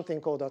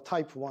something called a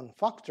type 1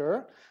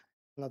 factor,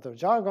 another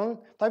jargon.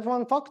 Type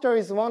 1 factor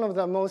is one of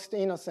the most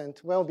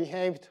innocent,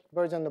 well-behaved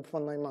version of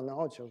von Neumann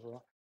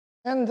algebra.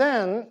 And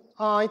then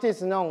it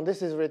is known,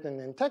 this is written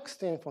in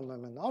text in von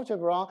Neumann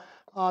algebra,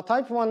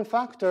 type 1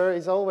 factor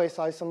is always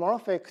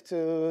isomorphic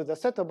to the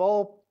set of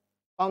all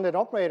bounded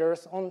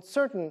operators on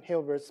certain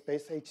Hilbert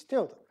space H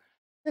tilde.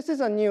 This is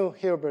a new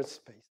Hilbert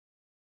space.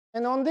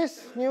 And on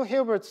this new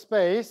Hilbert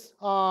space,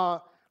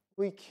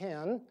 we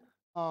can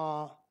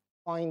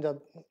find an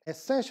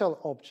essential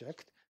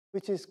object,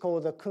 which is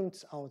called the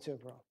Kuntz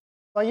algebra.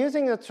 By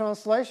using the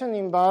translation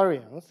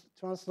invariance,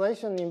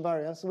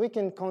 we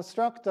can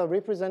construct a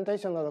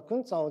representation of the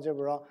Kuntz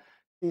algebra,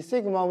 the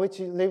sigma, which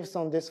lives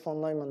on this von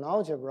Neumann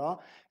algebra.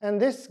 And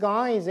this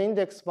guy is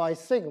indexed by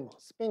sigma,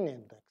 spin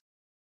index.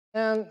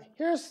 And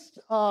here's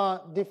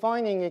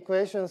defining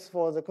equations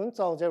for the Kuntz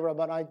algebra,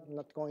 but I'm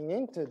not going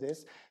into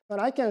this. But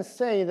I can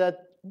say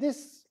that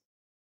this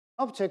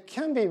object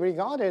can be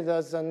regarded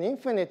as an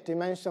infinite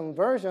dimension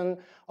version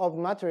of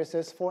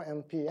matrices for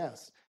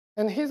MPS.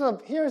 And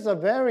here's a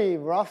very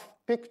rough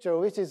picture,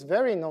 which is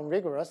very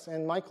non-rigorous.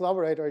 And my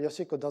collaborator,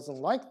 Yoshiko, doesn't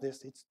like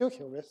this. It's too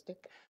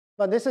heuristic.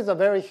 But this is a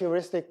very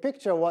heuristic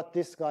picture of what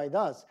this guy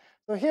does.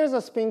 So here's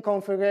a spin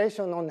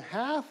configuration on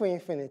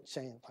half-infinite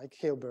chain, like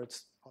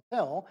Hilbert's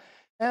hotel.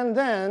 And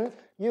then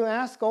you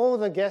ask all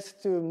the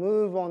guests to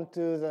move on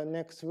to the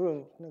next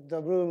room,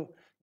 the room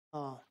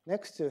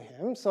next to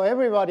him. So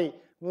everybody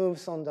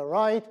moves on the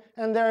right.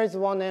 And there is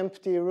one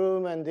empty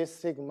room, and this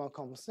sigma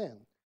comes in.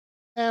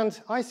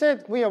 And I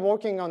said we are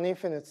working on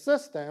infinite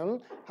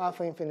system,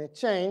 half-infinite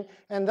chain.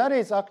 And that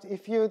is,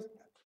 if you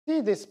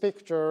see this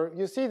picture,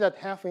 you see that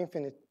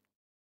half-infinite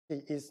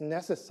is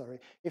necessary.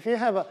 If you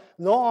have a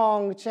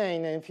long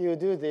chain, and if you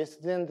do this,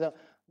 then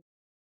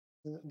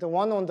the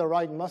one on the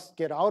right must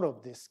get out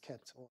of this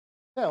ket or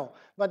cell.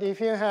 But if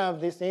you have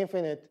this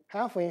infinite,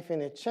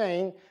 half-infinite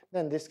chain,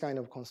 then this kind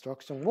of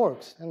construction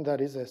works. And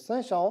that is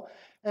essential.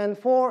 And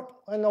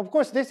of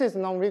course, this is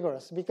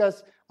non-rigorous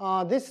because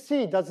this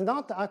C does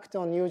not act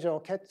on usual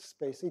ket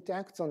space. It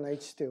acts on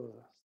H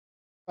tilde.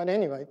 But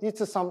anyway, it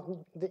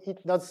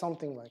does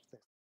something like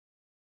this.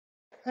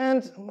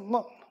 And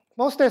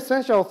most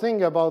essential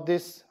thing about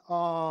this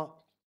Kuntz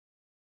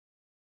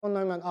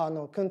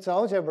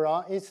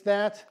algebra is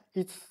that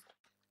its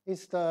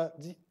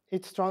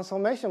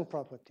transformation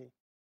property.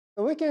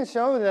 So we can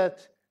show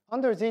that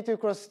under Z2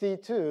 cross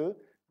D2,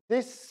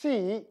 this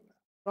C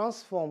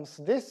transforms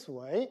this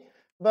way.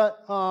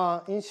 But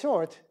in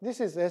short,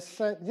 this is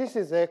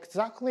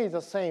exactly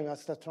the same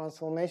as the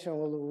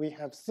transformation we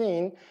have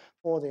seen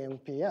for the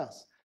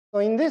MPS. So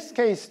in this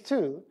case,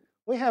 too,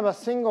 we have a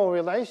single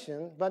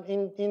relation. But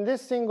in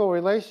this single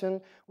relation,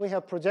 we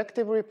have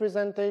projective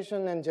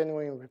representation and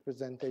genuine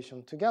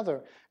representation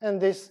together. And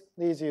this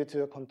leads you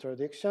to a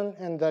contradiction.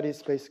 And that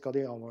is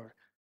basically our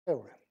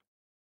theorem.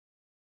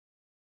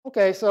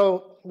 OK,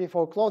 so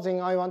before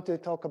closing, I want to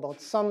talk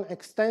about some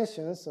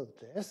extensions of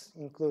this,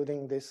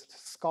 including this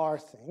scar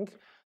thing.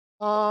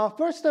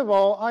 First of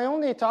all, I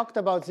only talked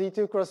about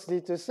Z2 cross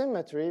D2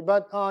 symmetry,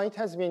 but it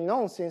has been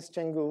known since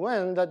Cheng-Gu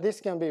Wen that this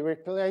can be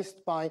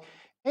replaced by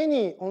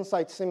any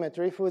on-site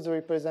symmetry whose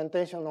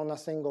representation on a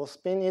single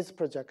spin is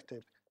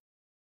projective.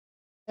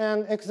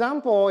 An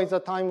example is a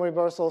time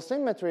reversal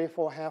symmetry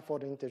for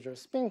half-odd integer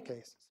spin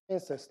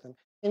system.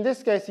 In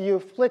this case, you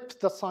flip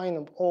the sign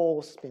of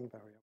all spin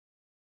variables.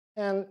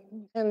 And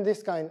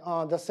this kind,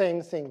 the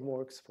same thing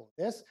works for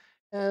this.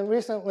 And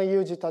recently,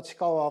 Yuji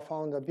Tachikawa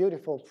found a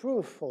beautiful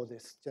proof for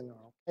this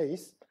general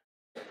case.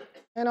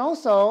 And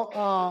also,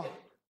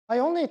 I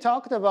only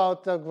talked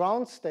about the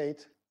ground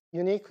state,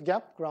 unique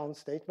gap ground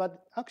state.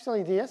 But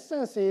actually, the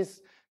essence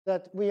is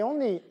that we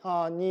only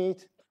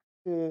need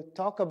to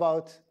talk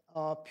about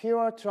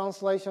pure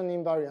translation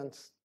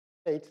invariant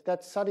state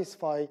that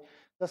satisfy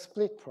the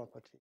split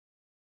property.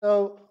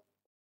 So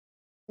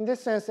in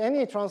this sense,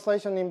 any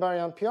translation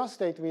invariant pure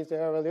state with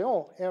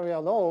area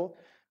law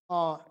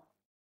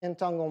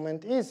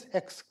entanglement is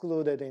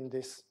excluded in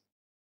this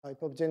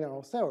type of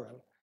general theorem.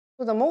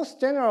 So the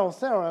most general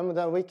theorem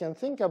that we can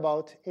think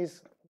about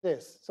is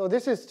this. So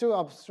this is too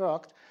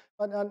abstract,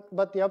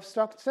 but the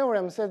abstract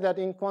theorem said that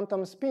in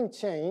quantum spin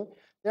chain,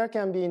 there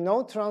can be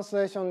no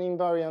translation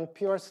invariant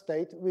pure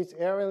state with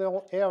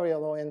area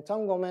law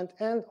entanglement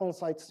and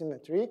on-site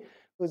symmetry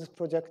whose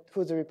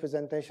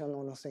representation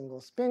on a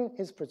single spin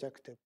is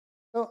projective.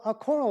 So a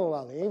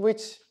corollary,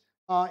 which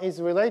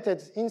is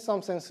related in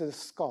some sense to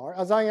scar.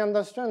 As I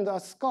understand, a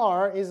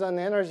scar is an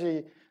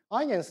energy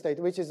eigenstate,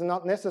 which is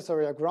not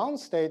necessarily a ground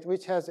state,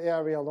 which has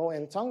area law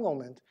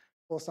entanglement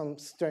for some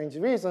strange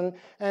reason,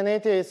 and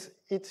it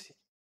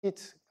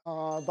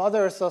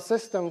bothers a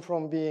system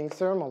from being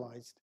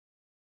thermalized.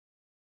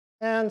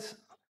 And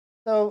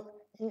so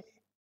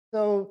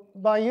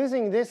by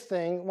using this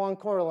thing, one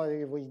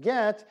corollary we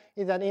get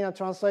is that in a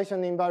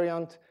translation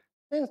invariant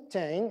spin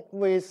chain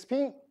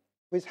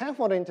with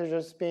half-order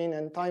integer spin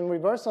and time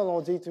reversal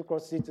or Z2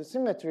 cross Z2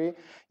 symmetry,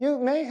 you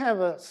may have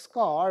a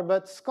scar,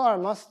 but scar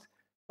must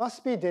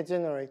be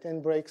degenerate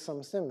and break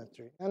some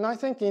symmetry. And I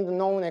think in the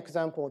known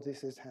example,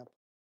 this is happening.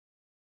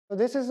 So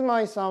this is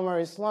my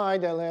summary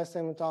slide.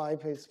 LSM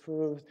type is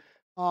proved.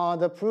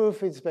 The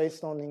proof is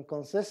based on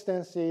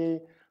inconsistency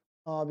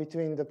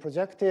between the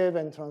projective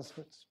and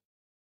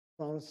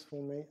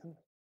transformation,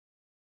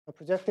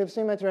 projective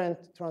symmetry and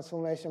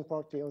transformation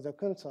property of the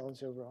Kuntz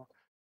algebra.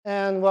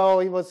 And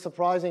well, it was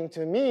surprising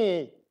to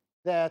me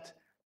that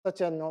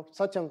such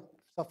a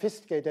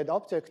sophisticated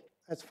object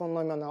as von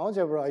Neumann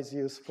algebra is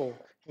useful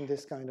in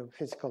this kind of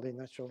physically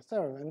natural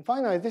theorem. And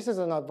finally, this is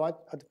an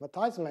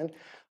advertisement.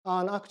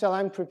 And actually,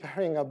 I'm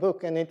preparing a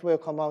book, and it will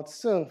come out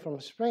soon from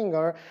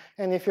Springer.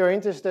 And if you're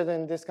interested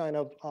in this kind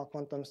of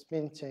quantum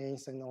spin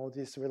chains and all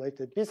this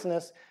related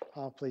business,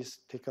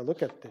 please take a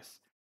look at this.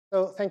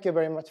 So thank you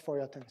very much for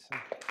your attention.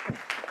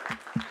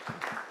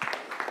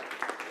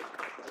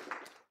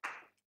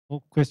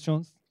 More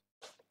questions?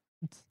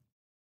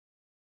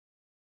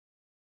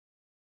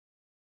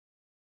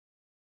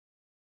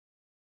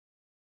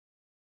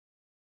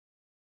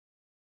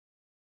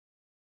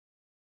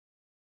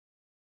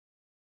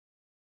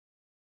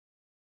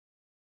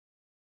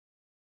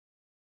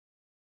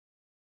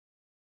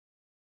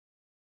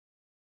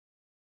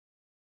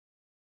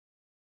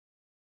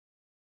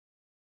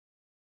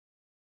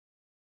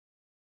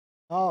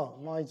 Oh,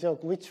 my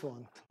joke, which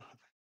one?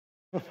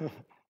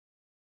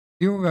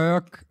 You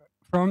work,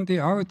 from the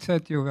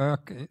outset, you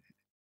work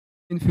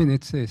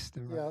infinite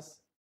system. Right? Yes.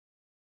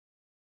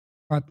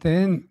 But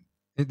then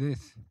it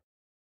is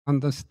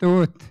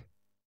understood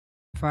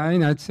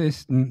finite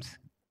systems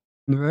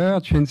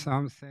converge in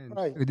some sense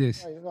to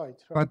this.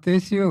 Right. But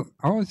this you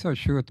also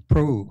should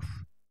prove.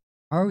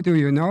 How do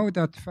you know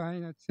that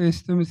finite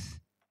systems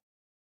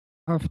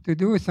have to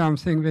do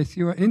something with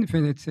your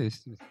infinite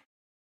systems?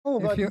 Oh,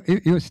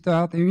 if you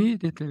start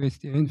immediately with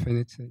the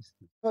infinite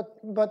system.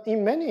 But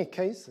in many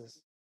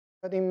cases,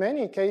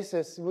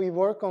 we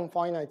work on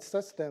finite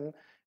system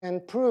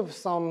and prove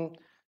some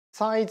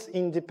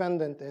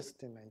size-independent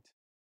estimate.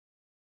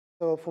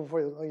 So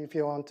if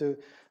you want to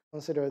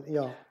consider,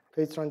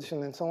 phase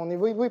transition and so on,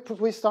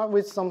 we start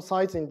with some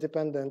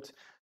size-independent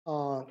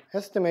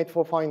estimate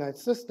for finite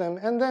system,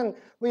 and then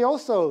we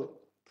also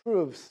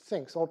prove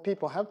things, or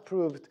people have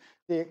proved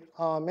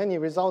many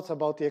results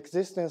about the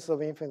existence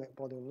of infinite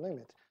volume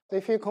limit. So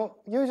if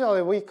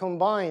usually we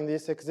combine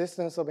this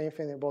existence of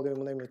infinite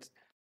volume limit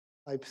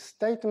type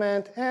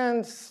statement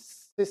and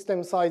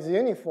system size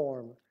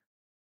uniform,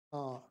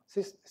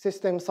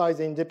 system size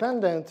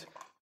independent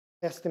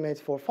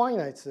estimates for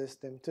finite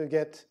system to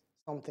get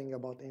something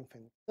about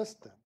infinite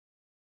system.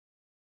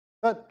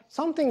 But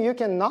something you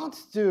cannot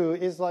do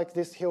is like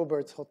this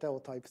Hilbert's hotel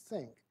type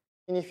thing.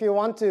 And if you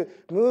want to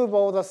move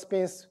all the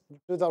spins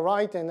to the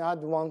right and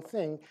add one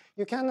thing,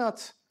 you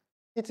cannot,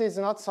 it is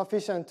not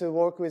sufficient to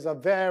work with a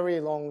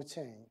very long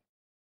chain.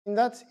 In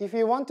that, if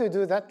you want to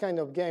do that kind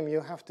of game,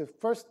 you have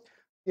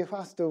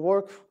to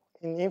work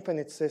in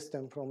infinite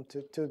system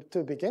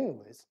to begin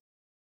with.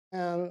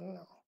 And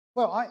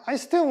well, I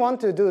still want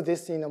to do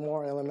this in a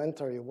more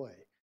elementary way.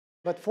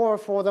 But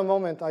for the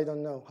moment, I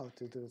don't know how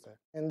to do that.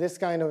 And this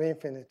kind of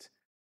infinite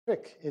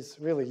trick is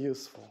really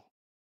useful.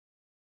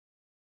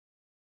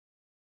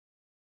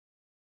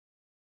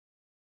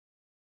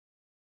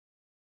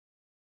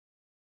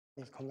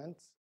 Any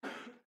comments?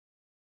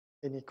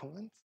 Any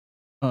comments?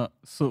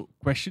 So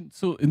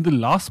in the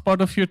last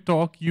part of your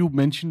talk, you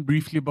mentioned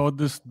briefly about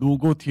this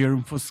no-go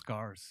theorem for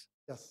scars.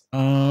 Yes.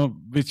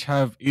 Which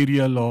have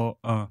area law.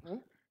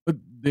 But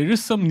there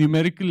is some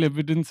numerical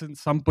evidence in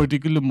some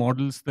particular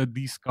models that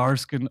these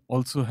scars can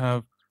also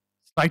have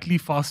slightly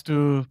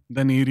faster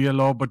than area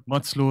law, but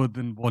much slower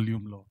than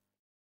volume law.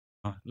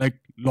 Like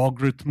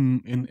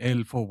logarithm in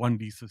L for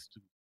 1D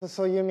systems.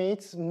 So you mean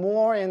it's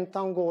more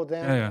entangled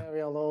than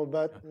area law,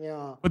 but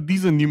But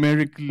these are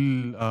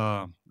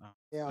numerical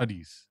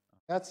studies.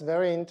 That's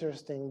very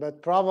interesting,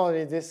 but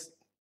probably this,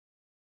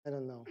 I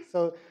don't know.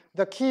 So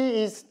the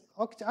key is,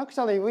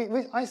 actually,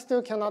 I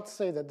still cannot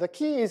say that. The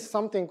key is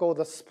something called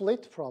the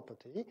split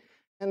property.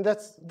 And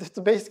that's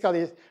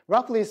basically,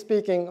 roughly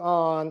speaking,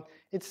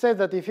 it says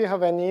that if you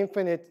have an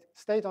infinite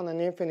state on an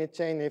infinite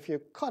chain, if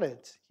you cut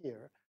it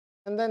here,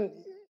 and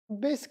then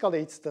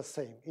basically it's the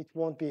same. It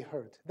won't be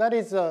hurt. That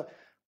is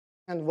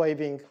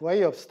hand-waving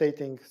way of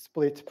stating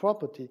split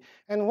property.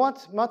 And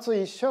what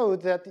Matsui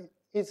showed that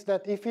is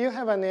that if you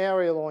have an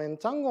area law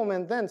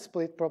entanglement, then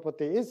split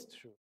property is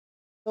true.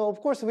 So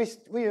of course,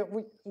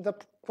 the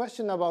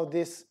question about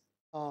this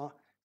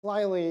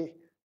slightly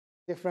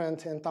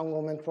different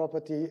entanglement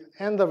property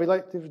and the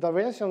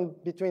relation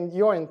between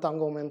your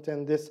entanglement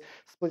and this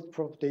split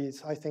property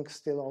is, I think,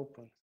 still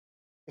open.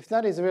 If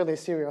that is really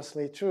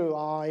seriously true,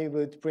 I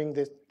would bring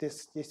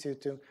this issue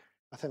to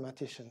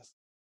mathematicians.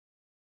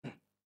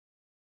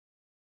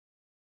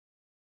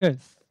 Okay,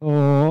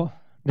 so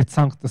let's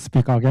thank the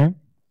speaker again.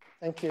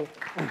 Thank you.